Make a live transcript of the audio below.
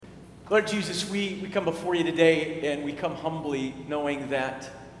Lord Jesus, we come before you today and we come humbly knowing that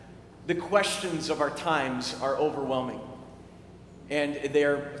the questions of our times are overwhelming. And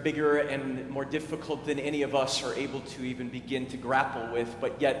they're bigger and more difficult than any of us are able to even begin to grapple with.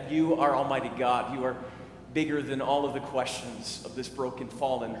 But yet you are Almighty God. You are bigger than all of the questions of this broken,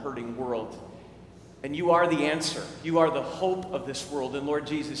 fallen, hurting world. And you are the answer. You are the hope of this world. And Lord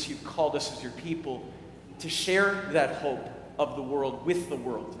Jesus, you've called us as your people to share that hope of the world with the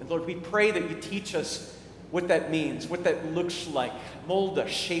world. And Lord, we pray that you teach us what that means, what that looks like. Mold us,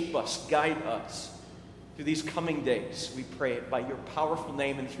 shape us, guide us through these coming days. We pray it by your powerful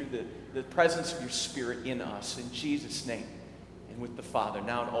name and through the presence of your Spirit in us. In Jesus' name and with the Father,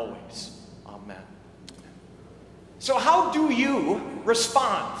 now and always. Amen. So how do you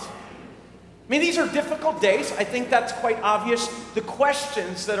respond? I mean, these are difficult days. I think that's quite obvious. The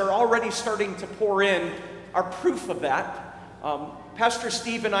questions that are already starting to pour in are proof of that. Pastor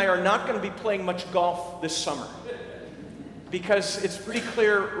Steve and I are not going to be playing much golf this summer because it's pretty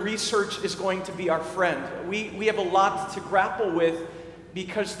clear research is going to be our friend. We have a lot to grapple with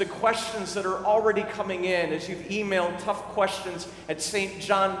because the questions that are already coming in as you've emailed tough questions at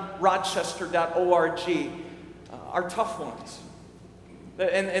stjohnrochester.org are tough ones.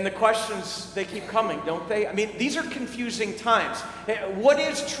 And the questions, they keep coming, don't they? I mean, these are confusing times. What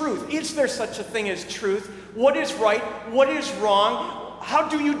is truth? Is there such a thing as truth? What is right? What is wrong? How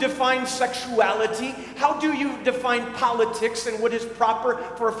do you define sexuality? How do you define politics and what is proper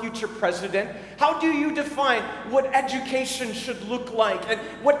for a future president? How do you define what education should look like and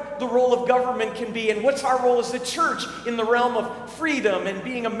what the role of government can be and what's our role as a church in the realm of freedom and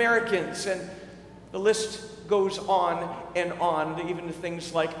being Americans? And the list goes on, even to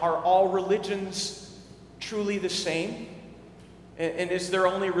things like, are all religions truly the same? And is there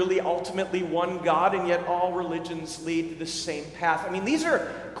only really ultimately one God, and yet all religions lead to the same path? I mean, these are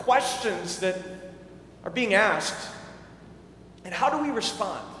questions that are being asked. And how do we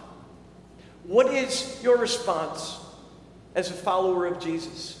respond? What is your response as a follower of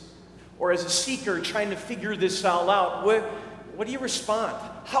Jesus? Or as a seeker trying to figure this all out? What do you respond?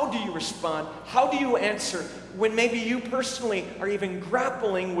 How do you respond? How do you answer when maybe you personally are even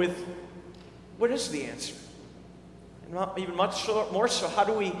grappling with what is the answer? And even much more so, how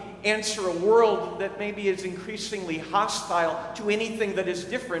do we answer a world that maybe is increasingly hostile to anything that is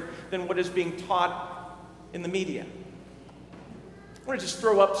different than what is being taught in the media? I want to just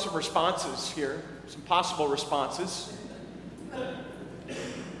throw up some responses here, some possible responses.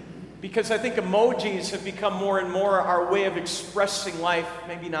 Because I think emojis have become more and more our way of expressing life.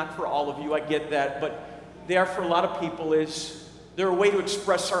 Maybe not for all of you, I get that, but they are for a lot of people. They're a way to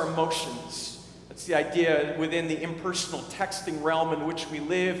express our emotions. That's the idea within the impersonal texting realm in which we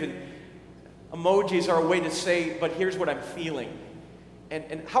live. And emojis are a way to say, but here's what I'm feeling.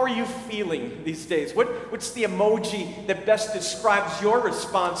 And how are you feeling these days? What's the emoji that best describes your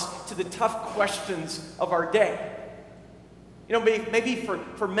response to the tough questions of our day? You know, maybe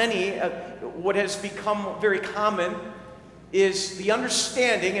for many, what has become very common is the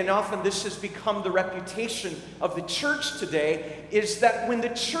understanding, and often this has become the reputation of the church today, is that when the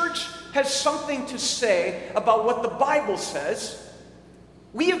church has something to say about what the Bible says,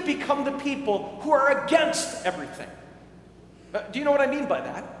 we have become the people who are against everything. Do you know what I mean by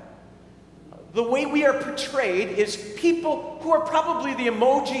that? The way we are portrayed is people who are probably the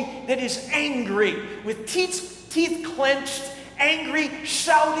emoji that is angry, with teeth clenched, angry,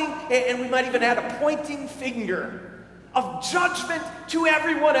 shouting, and we might even add a pointing finger of judgment to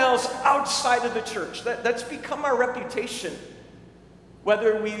everyone else outside of the church. That's become our reputation.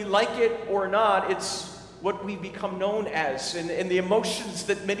 Whether we like it or not, it's what we become known as. And the emotions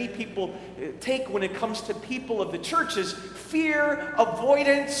that many people take when it comes to people of the church is fear,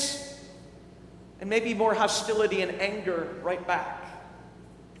 avoidance, and maybe more hostility and anger right back.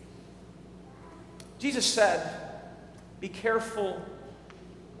 Jesus said, be careful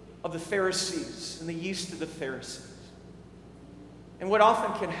of the Pharisees and the yeast of the Pharisees. And what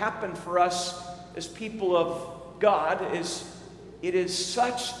often can happen for us as people of God is it is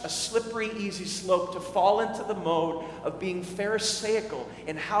such a slippery, easy slope to fall into the mode of being Pharisaical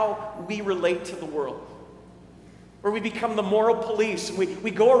in how we relate to the world. Where we become the moral police, and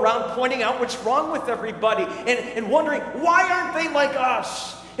we go around pointing out what's wrong with everybody and wondering, why aren't they like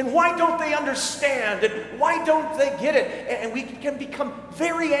us? And why don't they understand? And why don't they get it? And we can become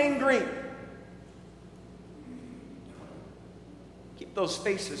very angry. Keep those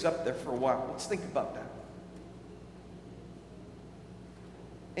faces up there for a while. Let's think about that.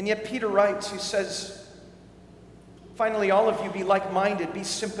 And yet Peter writes, he says, finally, all of you be like-minded, be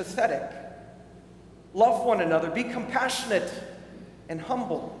sympathetic, love one another, be compassionate and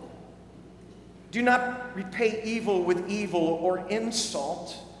humble. Do not repay evil with evil or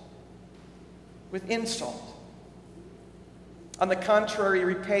insult with insult. On the contrary,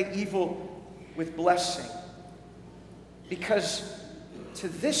 repay evil with blessing, because to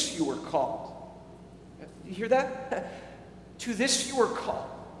this you were called. You hear that? To this you were called.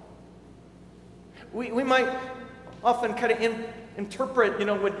 We might often kind of interpret,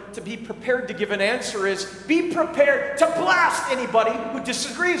 to be prepared to give an answer is be prepared to blast anybody who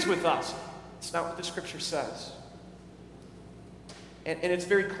disagrees with us. It's not what the Scripture says. And it's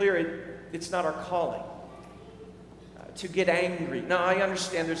very clear it's not our calling to get angry. Now, I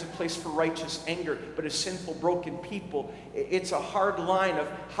understand there's a place for righteous anger, but as sinful, broken people, it's a hard line of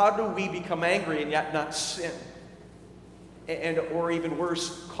how do we become angry and yet not sin? Or even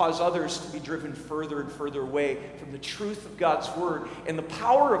worse, cause others to be driven further and further away from the truth of God's Word and the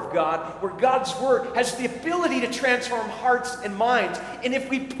power of God, where God's Word has the ability to transform hearts and minds. And if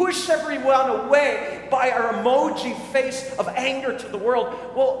we push everyone away by our emoji face of anger to the world,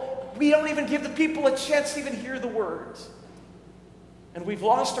 well, we don't even give the people a chance to even hear the words. And we've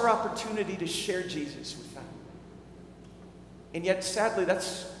lost our opportunity to share Jesus with them. And yet, sadly,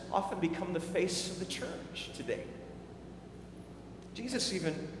 that's often become the face of the church today. Jesus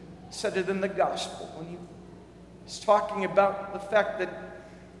even said it in the gospel when he was talking about the fact that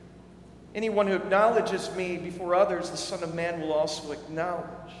anyone who acknowledges me before others, the Son of Man will also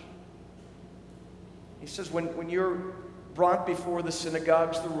acknowledge. He says, when you're brought before the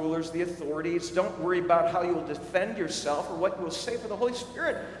synagogues, the rulers, the authorities, don't worry about how you will defend yourself or what you will say, for the Holy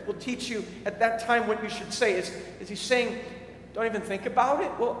Spirit will teach you at that time what you should say. Is he saying, don't even think about it?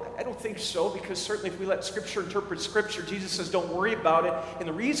 Well, I don't think so, because certainly if we let Scripture interpret Scripture, Jesus says don't worry about it. And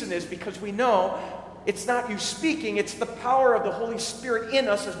the reason is because we know it's not you speaking, it's the power of the Holy Spirit in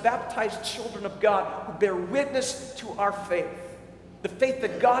us as baptized children of God who bear witness to our faith. The faith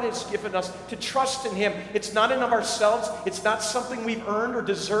that God has given us to trust in Him. It's not in of ourselves. It's not something we've earned or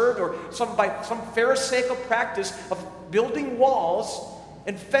deserved or by some pharisaical practice of building walls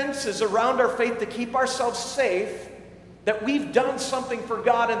and fences around our faith to keep ourselves safe, that we've done something for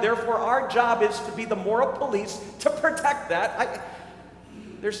God and therefore our job is to be the moral police to protect that.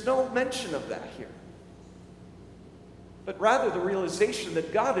 There's no mention of that here. But rather the realization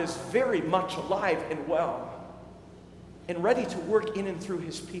that God is very much alive and well and ready to work in and through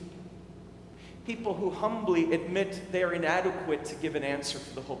His people. People who humbly admit they are inadequate to give an answer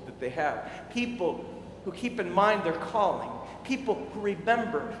for the hope that they have. People who keep in mind their calling. People who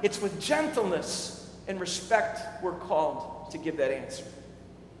remember it's with gentleness and respect we're called to give that answer.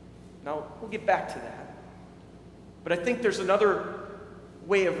 Now, we'll get back to that. But I think there's another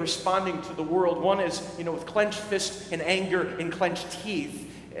way of responding to the world. One is, with clenched fists and anger and clenched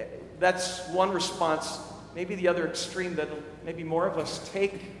teeth. That's one response. Maybe the other extreme that maybe more of us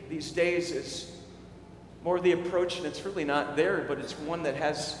take these days is more of the approach, and it's really not there, but it's one that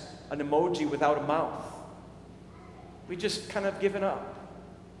has an emoji without a mouth. We just kind of given up.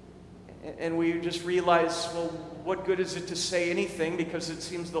 And we just realize, well, what good is it to say anything, because it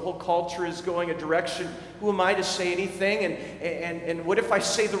seems the whole culture is going a direction. Who am I to say anything? And what if I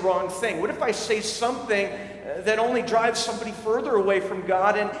say the wrong thing? What if I say something that only drives somebody further away from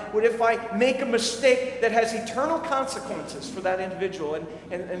God? And what if I make a mistake that has eternal consequences for that individual?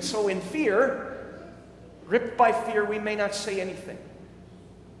 And so in fear, gripped by fear, we may not say anything.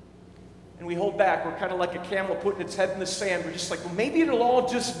 And we hold back. We're kind of like a camel putting its head in the sand. We're just like, well, maybe it'll all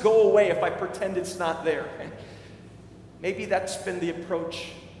just go away if I pretend it's not there. Maybe that's been the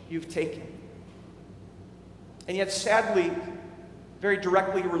approach you've taken. And yet, sadly, very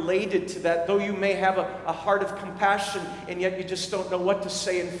directly related to that, though you may have a heart of compassion and yet you just don't know what to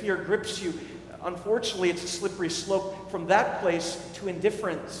say and fear grips you, unfortunately, it's a slippery slope from that place to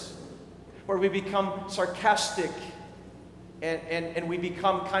indifference, where we become sarcastic. And we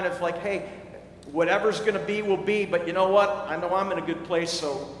become kind of like, hey, whatever's going to be will be, but you know what? I know I'm in a good place,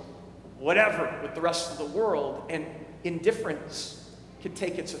 so whatever with the rest of the world. And indifference can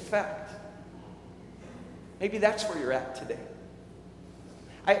take its effect. Maybe that's where you're at today.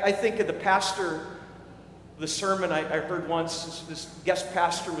 I think of the pastor, the sermon I heard once. This guest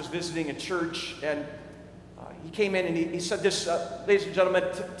pastor was visiting a church, and he came in and he said this, ladies and gentlemen,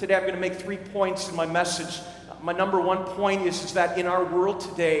 today I'm going to make 3 points in my message. My number one point is that in our world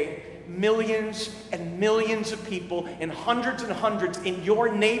today, millions and millions of people and hundreds in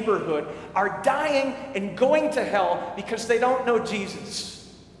your neighborhood are dying and going to hell because they don't know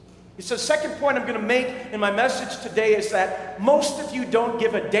Jesus. He says, second point I'm going to make in my message today is that most of you don't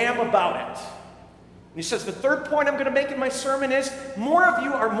give a damn about it. And he says, the third point I'm going to make in my sermon is more of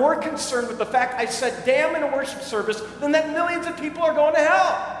you are more concerned with the fact I said damn in a worship service than that millions of people are going to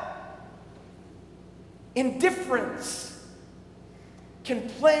hell. Indifference can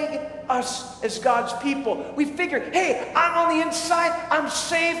plague us as God's people. We figure, hey, I'm on the inside, I'm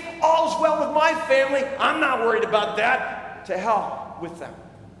safe, all's well with my family, I'm not worried about that. To hell with them.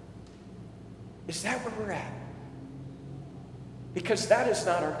 Is that where we're at? Because that is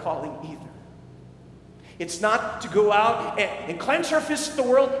not our calling either. It's not to go out and clench our fists at the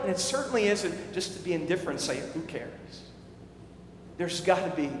world, and it certainly isn't just to be indifferent, saying, who cares? There's got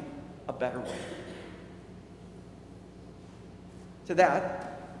to be a better way. To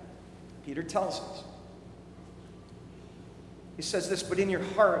that, Peter tells us. He says this, but in your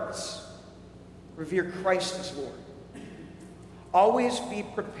hearts, revere Christ as Lord. Always be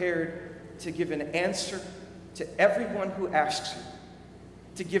prepared to give an answer to everyone who asks you,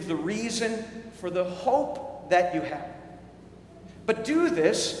 to give the reason for the hope that you have. But do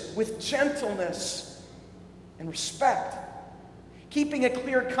this with gentleness and respect, keeping a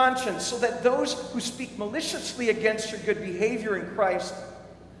clear conscience, so that those who speak maliciously against your good behavior in Christ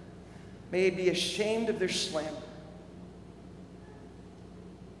may be ashamed of their slander.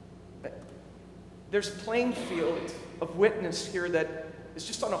 There's a playing field of witness here that is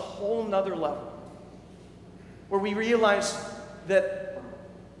just on a whole nother level, where we realize that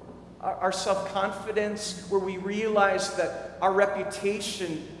our self-confidence, where we realize that our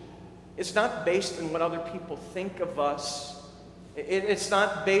reputation is not based on what other people think of us. It's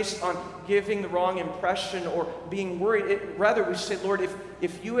not based on giving the wrong impression or being worried. Rather, we say, Lord,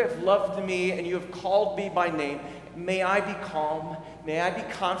 if you have loved me and you have called me by name, may I be calm, may I be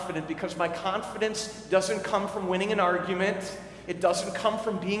confident, because my confidence doesn't come from winning an argument. It doesn't come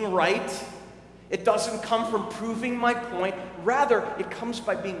from being right. It doesn't come from proving my point. Rather, it comes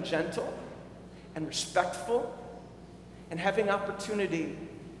by being gentle and respectful and having opportunity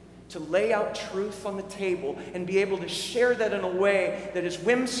to lay out truth on the table and be able to share that in a way that is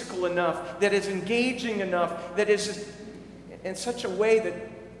whimsical enough, that is engaging enough, that is in such a way that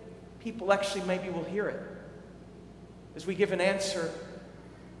people actually maybe will hear it. As we give an answer,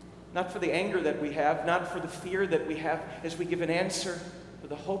 not for the anger that we have, not for the fear that we have, as we give an answer for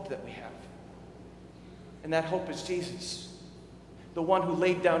the hope that we have. And that hope is Jesus, the one who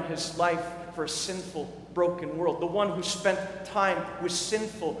laid down his life for a sinful, broken world, the one who spent time with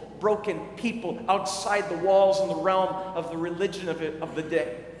sinful, broken people outside the walls and the realm of the religion of the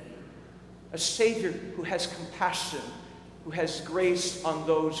day. A Savior who has compassion, who has grace on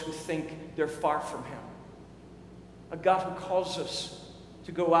those who think they're far from him. A God who calls us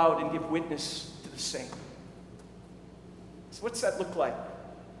to go out and give witness to the same. So what's that look like?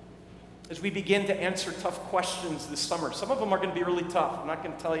 As we begin to answer tough questions this summer, some of them are going to be really tough. I'm not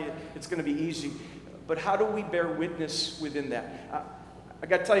going to tell you it's going to be easy. But how do we bear witness within that? I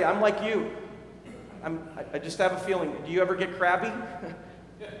got to tell you, I'm like you. I just have a feeling. Do you ever get crabby?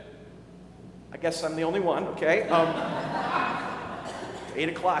 I guess I'm the only one, okay? 8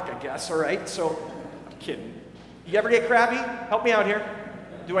 o'clock, I guess, all right? So, I'm kidding. You ever get crabby? Help me out here.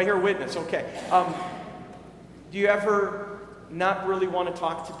 Do I hear a witness? Okay. Do you ever not really want to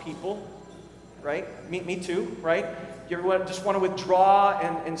talk to people? Right? Me too, right? You ever just want to withdraw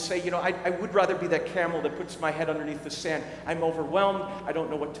and say, I would rather be that camel that puts my head underneath the sand. I'm overwhelmed. I don't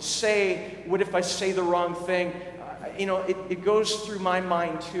know what to say. What if I say the wrong thing? It goes through my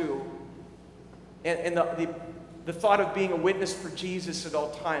mind too. And the thought of being a witness for Jesus at all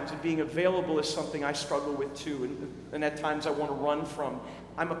times and being available is something I struggle with too. And at times I want to run from.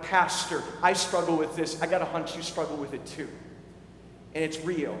 I'm a pastor. I struggle with this. I got a hunch you struggle with it too. And it's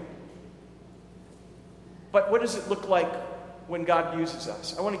real. But what does it look like when God uses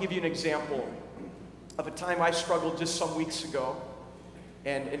us? I want to give you an example of a time I struggled just some weeks ago,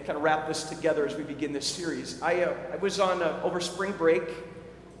 and kind of wrap this together as we begin this series. I was on over spring break.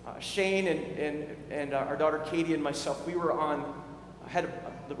 Shane and our daughter Katie and myself, we were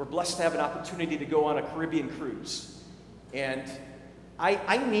were blessed to have an opportunity to go on a Caribbean cruise. And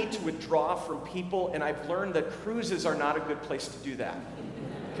I need to withdraw from people, and I've learned that cruises are not a good place to do that.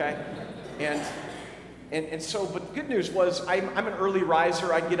 Okay? And so, but the good news was I'm an early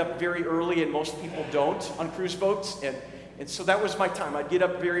riser. I'd get up very early, and most people don't on cruise boats. And so that was my time. I'd get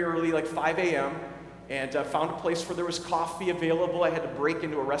up very early, like 5 a.m., and found a place where there was coffee available. I had to break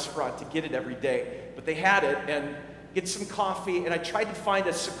into a restaurant to get it every day. But they had it, and get some coffee, and I tried to find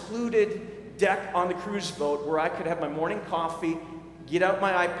a secluded deck on the cruise boat where I could have my morning coffee, get out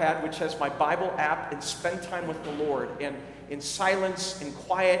my iPad, which has my Bible app, and spend time with the Lord, and in silence and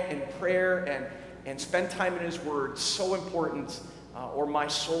quiet and prayer and spend time in his word. So important, or my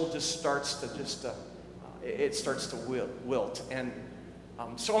soul just starts to wilt. And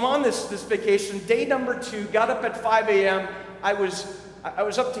so I'm on this vacation, day number 2, got up at 5 a.m. I was I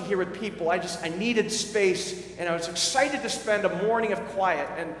was up to here with people. I needed space, and I was excited to spend a morning of quiet.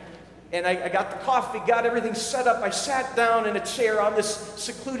 And I got the coffee, got everything set up. I sat down in a chair on this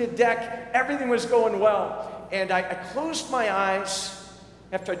secluded deck. Everything was going well. And I closed my eyes.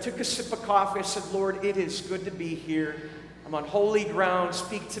 After I took a sip of coffee, I said, Lord, it is good to be here. I'm on holy ground.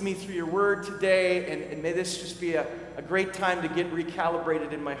 Speak to me through your word today. And may this just be a great time to get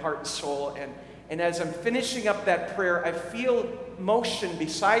recalibrated in my heart and soul. And as I'm finishing up that prayer, I feel motion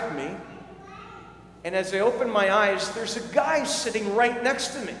beside me. And as I open my eyes, there's a guy sitting right next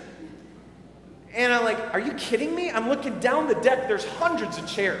to me. And I'm like, are you kidding me? I'm looking down the deck. There's hundreds of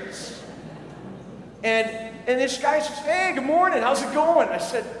chairs. And this guy says, hey, good morning. How's it going? I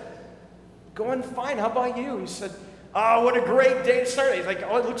said, going fine. How about you? He said, oh, what a great day to start. He's like,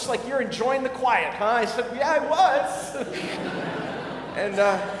 oh, it looks like you're enjoying the quiet, huh? I said, yeah, I was.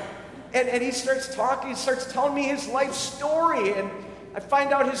 And he starts talking. He starts telling me his life story. And I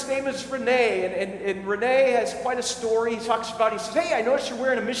find out his name is Renee, and Renee has quite a story. He talks about, he says, hey, I noticed you're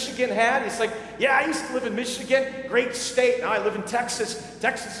wearing a Michigan hat. He's like, yeah, I used to live in Michigan, great state. Now I live in Texas.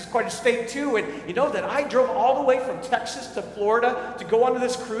 Texas is quite a state too. And you know that I drove all the way from Texas to Florida to go onto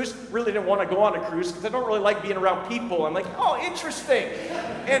this cruise. Really didn't want to go on a cruise because I don't really like being around people. I'm like, oh, interesting.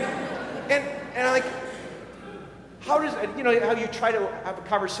 And I'm like, how does, you know, how you try to have a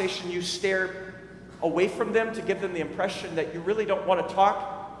conversation, you stare away from them to give them the impression that you really don't want to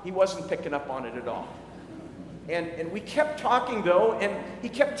talk. He wasn't picking up on it at all. And we kept talking though, and he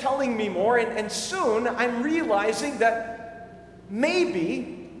kept telling me more, and soon I'm realizing that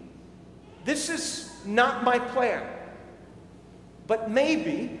maybe this is not my plan, but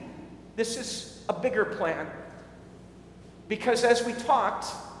maybe this is a bigger plan. Because as we talked,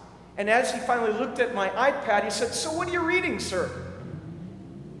 and as he finally looked at my iPad, he said, so what are you reading, sir?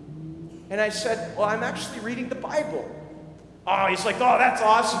 And I said, well, I'm actually reading the Bible. Oh, he's like, oh, that's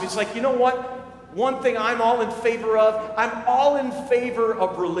awesome. He's like, you know what? One thing I'm all in favor of, I'm all in favor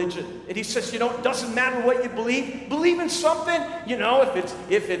of religion. And he says, you know, it doesn't matter what you believe in something, you know, if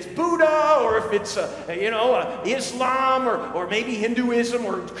it's Buddha, or if it's, Islam, or maybe Hinduism,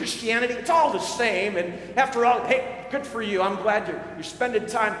 or Christianity, it's all the same. And after all, hey, good for you. I'm glad you're spending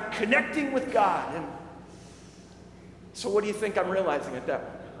time connecting with God. And so what do you think I'm realizing at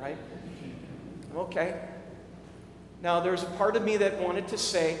that point, right? Okay. Now, there's a part of me that wanted to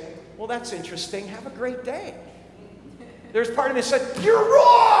say, well, that's interesting. Have a great day. There's part of me that said, you're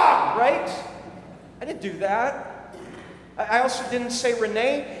wrong, right? I didn't do that. I also didn't say,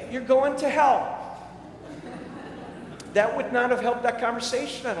 Renee, you're going to hell. That would not have helped that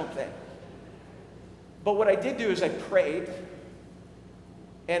conversation, I don't think. But what I did do is I prayed,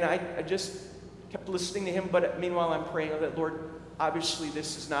 and I just kept listening to him, but meanwhile I'm praying that, Lord, obviously,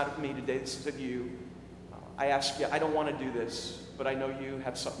 this is not of me today. This is of you. I ask you, I don't want to do this, but I know you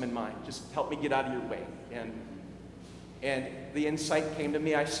have something in mind. Just help me get out of your way. And the insight came to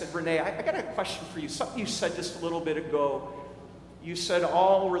me. I said, Renee, I got a question for you. Something you said just a little bit ago. You said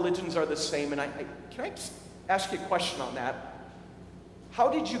all religions are the same. And can I just ask you a question on that? How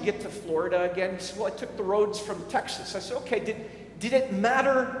did you get to Florida again? He said, well, I took the roads from Texas. I said, okay, did it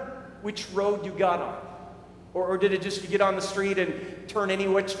matter which road you got on? Or did it just, you get on the street and turn any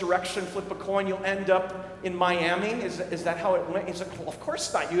which direction, flip a coin, you'll end up in Miami? Is that how it went? He's like, well, of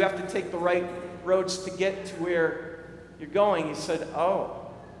course not. You have to take the right roads to get to where you're going. He said,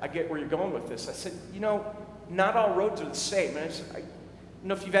 oh, I get where you're going with this. I said, you know, not all roads are the same. And I said, I don't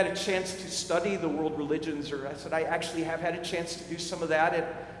know if you've had a chance to study the world religions, or I said, I actually have had a chance to do some of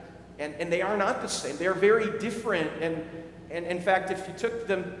that, and they are not the same. They are very different. And in fact, if you took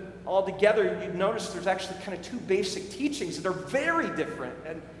them all together, you'd notice there's actually kind of two basic teachings that are very different.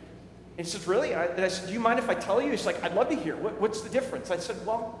 And he says, really? And I said, do you mind if I tell you? He's like, I'd love to hear. What's the difference? I said,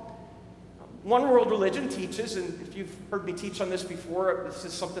 well, one world religion teaches, and if you've heard me teach on this before, this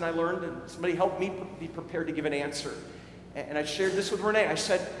is something I learned, and somebody helped me be prepared to give an answer. And I shared this with Renee. I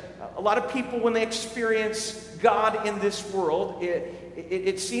said, a lot of people, when they experience God in this world,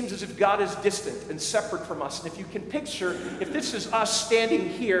 it seems as if God is distant and separate from us. And if you can picture, if this is us standing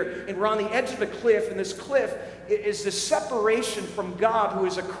here and we're on the edge of a cliff, and this cliff is the separation from God who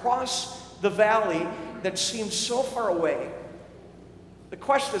is across the valley that seems so far away. The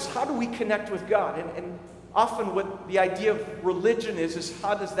question is, how do we connect with God? And often what the idea of religion is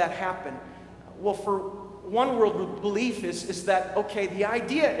how does that happen? Well, for one world belief is that, okay, the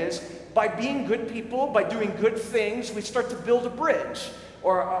idea is by being good people, by doing good things, we start to build a bridge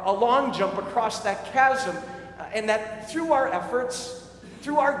or a long jump across that chasm, and that through our efforts,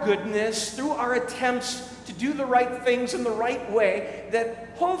 through our goodness, through our attempts to do the right things in the right way,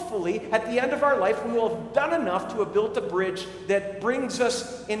 that hopefully at the end of our life we will have done enough to have built a bridge that brings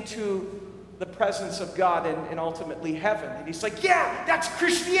us into the presence of God and ultimately heaven. And he's like, yeah, that's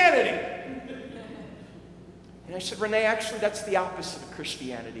Christianity. And I said, Renee, actually that's the opposite of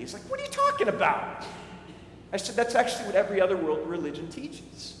Christianity. He's like, what are you talking about? I said, that's actually what every other world religion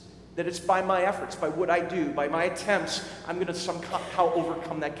teaches. That it's by my efforts, by what I do, by my attempts, I'm going to somehow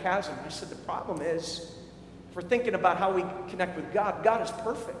overcome that chasm. I said, the problem is, if we're thinking about how we connect with God, God is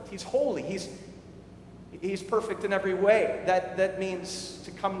perfect. He's holy. He's perfect in every way. That means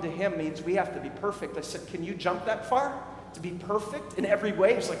to come to him means we have to be perfect. I said, can you jump that far? To be perfect in every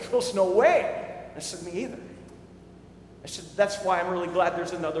way? He's like, there's no way. I said, me either. I said, that's why I'm really glad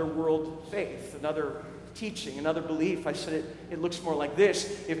there's another world faith, another teaching, another belief. I said, it looks more like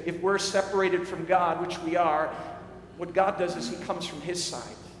this. If we're separated from God, which we are, what God does is he comes from his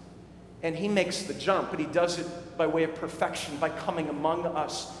side. And he makes the jump, but he does it by way of perfection, by coming among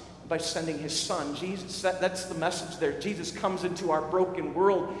us, by sending his son, Jesus. That's the message there. Jesus comes into our broken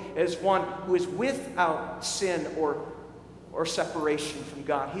world as one who is without sin or separation from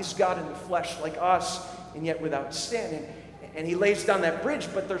God. He's God in the flesh like us, and yet without sin. And he lays down that bridge,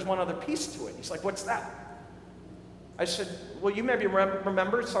 but there's one other piece to it. He's like, what's that? I said, well, you maybe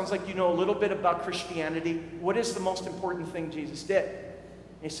remember, it sounds like you know a little bit about Christianity. What is the most important thing Jesus did?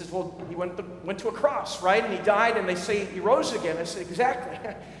 And he says, well, he went to a cross, right? And he died, and they say he rose again. I said,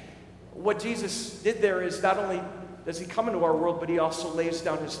 exactly. What Jesus did there is not only does he come into our world, but he also lays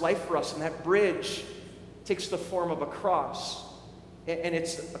down his life for us. And that bridge takes the form of a cross. And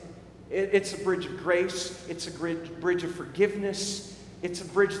it's a bridge of grace. It's a bridge of forgiveness. It's a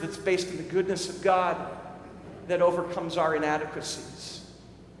bridge that's based in the goodness of God that overcomes our inadequacies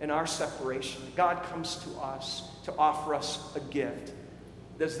and our separation. God comes to us to offer us a gift.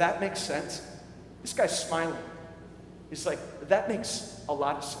 Does that make sense? This guy's smiling. He's like, that makes a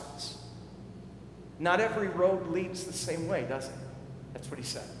lot of sense. Not every road leads the same way, does it? That's what he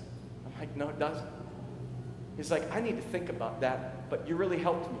said. I'm like, no, it doesn't. He's like, I need to think about that, but you really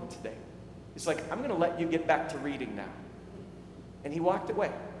helped me today. He's like, I'm going to let you get back to reading now. And he walked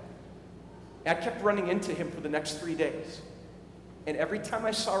away. And I kept running into him for the next 3 days. And every time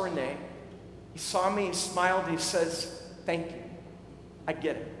I saw Renee, he saw me, he smiled, he says, thank you. I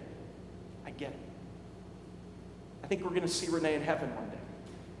get it. I get it. I think we're going to see Renee in heaven one day.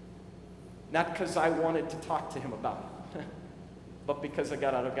 Not because I wanted to talk to him about it, but because I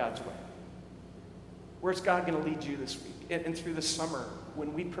got out of God's way. Where's God going to lead you this week and through the summer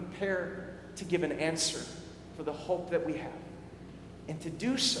when we prepare to give an answer for the hope that we have, and to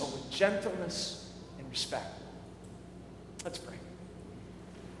do so with gentleness and respect? Let's pray.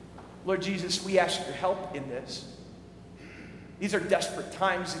 Lord Jesus, we ask your help in this. These are desperate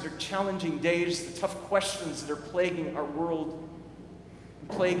times. These are challenging days. The tough questions that are plaguing our world,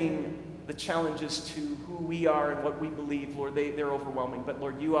 plaguing the challenges to who we are and what we believe, Lord, they're overwhelming. But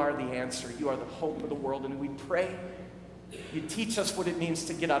Lord, you are the answer. You are the hope of the world. And we pray you teach us what it means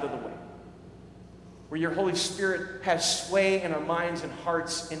to get out of the way, where your Holy Spirit has sway in our minds and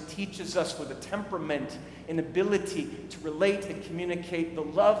hearts and teaches us with a temperament and ability to relate and communicate the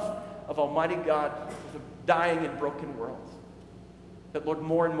love of Almighty God with a dying and broken world. That, Lord,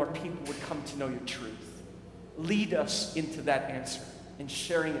 more and more people would come to know your truth. Lead us into that answer and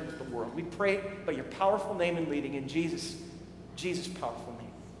sharing it with the world. We pray by your powerful name and leading in Jesus' powerful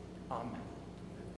name. Amen.